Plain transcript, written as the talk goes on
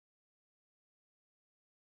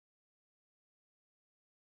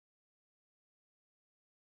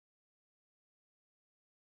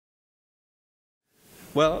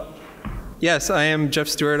Well, yes, I am Jeff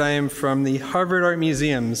Steward. I am from the Harvard Art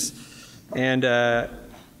Museums. And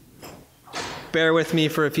bear with me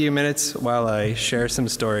for a few minutes while I share some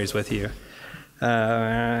stories with you.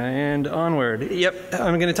 And onward. Yep,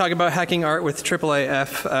 I'm going to talk about hacking art with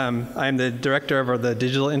IIIF. I'm the director of the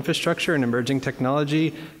Digital Infrastructure and Emerging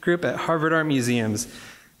Technology group at Harvard Art Museums.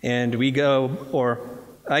 And we go, or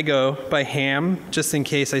I go by HAM. Just in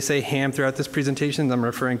case I say HAM throughout this presentation, I'm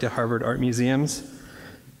referring to Harvard Art Museums.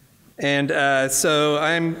 And so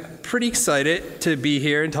I'm pretty excited to be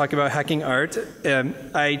here and talk about hacking art.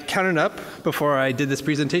 I counted up before I did this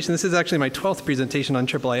presentation. This is actually my 12th presentation on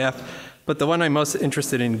IIIF, but the one I'm most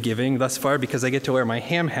interested in giving thus far because I get to wear my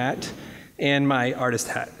ham hat and my artist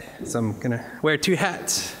hat. So I'm going to wear two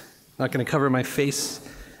hats. Not going to cover my face.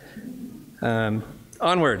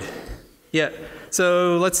 Onward. Yeah,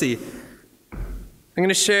 so let's see. I'm going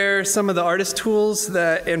to share some of the artist tools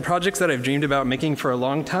and projects that I've dreamed about making for a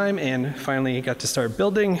long time and finally got to start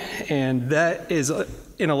building. And that is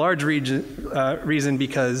in a large reason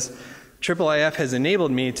because IIIF has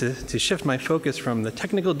enabled me to shift my focus from the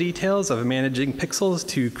technical details of managing pixels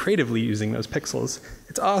to creatively using those pixels.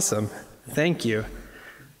 It's awesome. Thank you.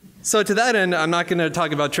 So to that end, I'm not going to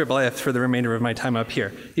talk about IIIF for the remainder of my time up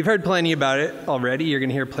here. You've heard plenty about it already. You're going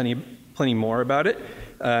to hear plenty more about it.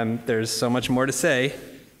 There's so much more to say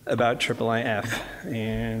about IIIF,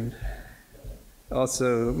 and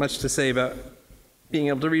also much to say about being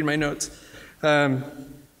able to read my notes. I'm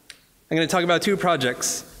going to talk about two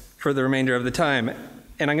projects for the remainder of the time,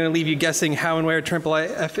 and I'm going to leave you guessing how and where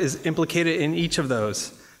IIIF is implicated in each of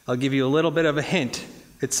those. I'll give you a little bit of a hint.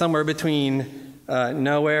 It's somewhere between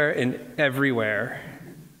nowhere and everywhere.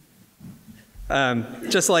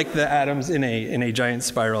 Just like the atoms in a giant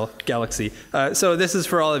spiral galaxy. So this is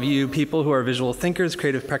for all of you people who are visual thinkers,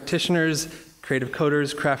 creative practitioners, creative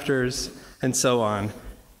coders, crafters, and so on.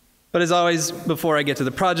 But as always, before I get to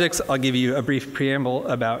the projects, I'll give you a brief preamble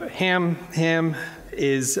about HAM. HAM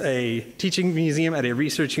is a teaching museum at a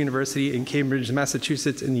research university in Cambridge,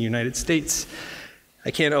 Massachusetts in the United States.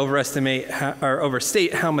 I can't overestimate or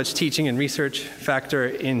overstate how much teaching and research factor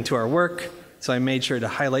into our work. So I made sure to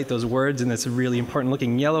highlight those words in this really important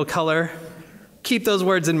looking yellow color. Keep those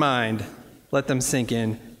words in mind. Let them sink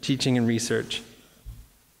in, teaching and research.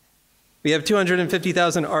 We have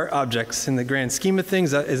 250,000 art objects. In the grand scheme of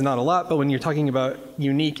things, that is not a lot, but when you're talking about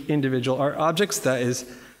unique individual art objects, that is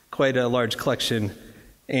quite a large collection.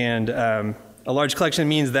 And a large collection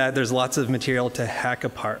means that there's lots of material to hack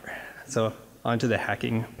apart. So onto the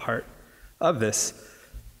hacking part of this.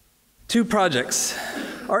 Two projects.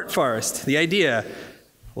 Art forest, the idea,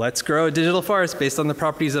 let's grow a digital forest based on the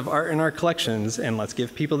properties of art in our collections, and let's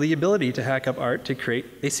give people the ability to hack up art to create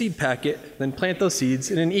a seed packet, then plant those seeds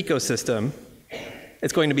in an ecosystem.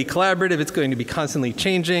 It's going to be collaborative, it's going to be constantly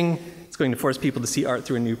changing, it's going to force people to see art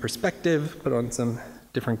through a new perspective, put on some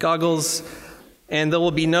different goggles, and there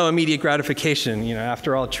will be no immediate gratification. You know,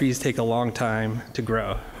 after all, trees take a long time to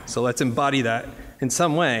grow. So let's embody that in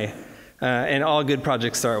some way. And all good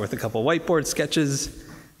projects start with a couple whiteboard sketches.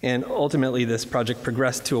 And ultimately, this project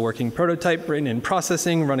progressed to a working prototype written in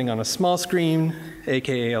processing, running on a small screen,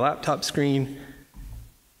 aka a laptop screen.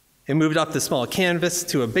 It moved off the small canvas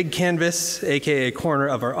to a big canvas, aka a corner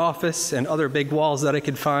of our office and other big walls that I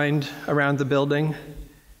could find around the building.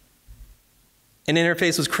 An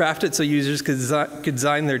interface was crafted so users could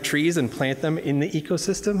design their trees and plant them in the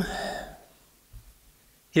ecosystem.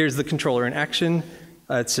 Here's the controller in action.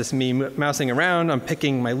 It's just me mousing around. I'm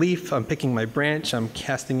picking my leaf, I'm picking my branch, I'm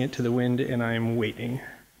casting it to the wind, and I'm waiting.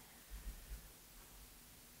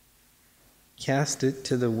 Cast it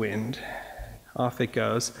to the wind. Off it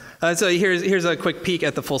goes. So here's a quick peek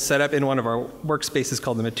at the full setup in one of our workspaces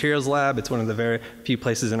called the Materials Lab. It's one of the very few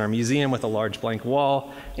places in our museum with a large blank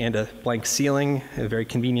wall and a blank ceiling, very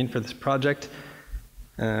convenient for this project.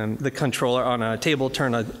 The controller on a table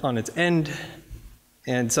turned on its end.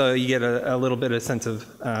 And so you get a little bit of sense of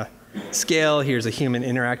scale. Here's a human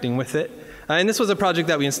interacting with it. And this was a project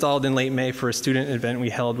that we installed in late May for a student event we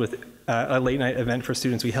held with a late night event for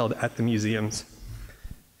students we held at the museums.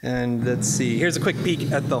 And let's see, here's a quick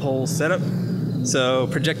peek at the whole setup. So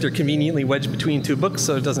projector conveniently wedged between two books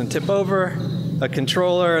so it doesn't tip over. A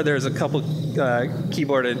controller, there's a couple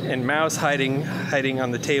keyboard and mouse hiding on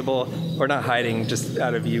the table, or not hiding, just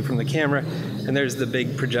out of view from the camera. And there's the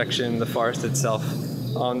big projection, the forest itself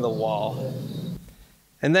on the wall.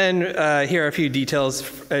 And then here are a few details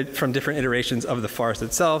from different iterations of the forest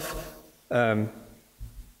itself.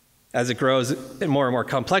 As it grows more and more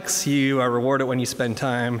complex, you are rewarded when you spend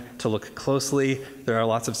time to look closely. There are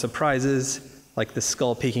lots of surprises, like the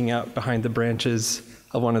skull peeking out behind the branches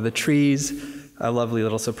of one of the trees. a lovely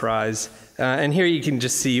little surprise. And here you can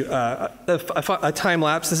just see a time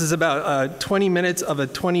lapse. This is about 20 minutes of a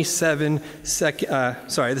 27 second,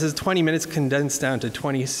 this is 20 minutes condensed down to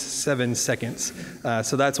 27 seconds.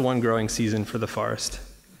 So that's one growing season for the forest.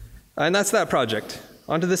 And that's that project.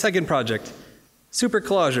 On to the second project,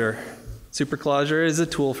 Supercollager. Supercollager is a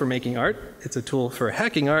tool for making art, it's a tool for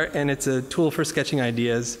hacking art, and it's a tool for sketching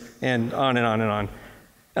ideas, and on and on and on.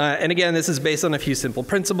 And again, this is based on a few simple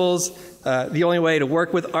principles. The only way to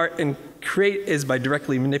work with art and create is by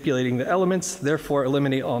directly manipulating the elements, therefore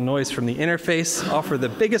eliminate all noise from the interface, offer the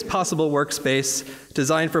biggest possible workspace,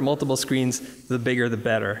 design for multiple screens, the bigger the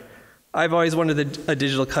better. I've always wanted a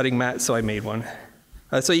digital cutting mat, so I made one.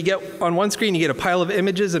 So you get, on one screen, you get a pile of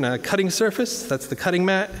images and a cutting surface, that's the cutting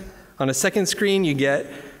mat. On a second screen, you get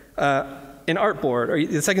an artboard, or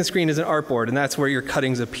the second screen is an artboard, and that's where your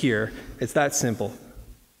cuttings appear. It's that simple.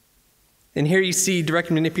 And here you see direct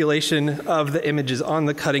manipulation of the images on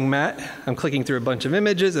the cutting mat. I'm clicking through a bunch of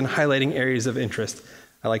images and highlighting areas of interest.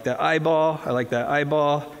 I like that eyeball, I like that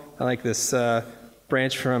eyeball, I like this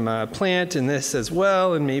branch from a plant, and this as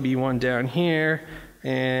well, and maybe one down here.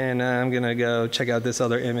 And I'm gonna go check out this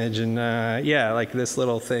other image, and yeah, like this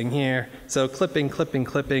little thing here. So clipping, clipping,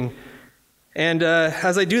 clipping. And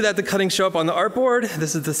as I do that, the cuttings show up on the artboard.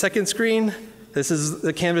 This is the second screen. This is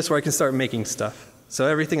the canvas where I can start making stuff. So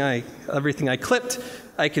everything I clipped,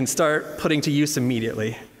 I can start putting to use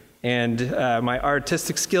immediately. And my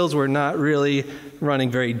artistic skills were not really running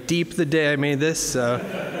very deep the day I made this, so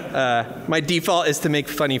my default is to make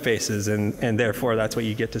funny faces, and therefore that's what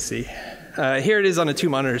you get to see. Here it is on a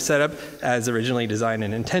 2-monitor setup as originally designed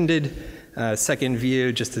and intended. Second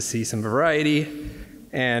view just to see some variety.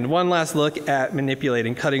 And one last look at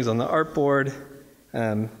manipulating cuttings on the artboard.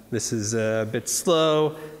 This is a bit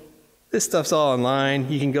slow. This stuff's all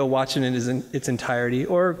online. You can go watch it in its entirety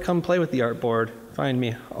or come play with the artboard. Find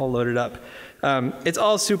me, I'll load it up. It's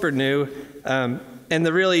all super new. And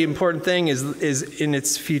the really important thing is in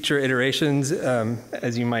its future iterations,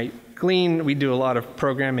 as you might glean, we do a lot of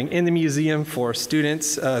programming in the museum for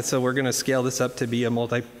students. So we're going to scale this up to be a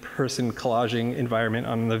multi-person collaging environment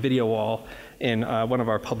on the video wall in one of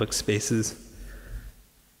our public spaces.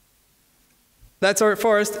 That's Art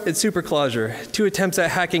Forest, it's Supercollager, 2 attempts at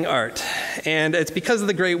hacking art. And it's because of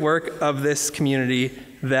the great work of this community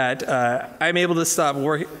that I'm able to stop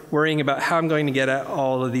worrying about how I'm going to get at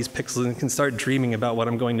all of these pixels and can start dreaming about what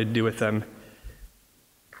I'm going to do with them.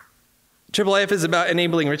 IIIF is about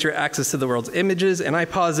enabling richer access to the world's images, and I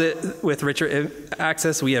posit with richer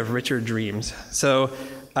access, we have richer dreams. So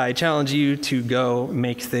I challenge you to go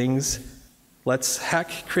make things. Let's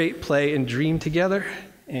hack, create, play, and dream together.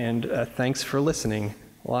 And thanks for listening.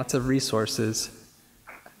 Lots of resources.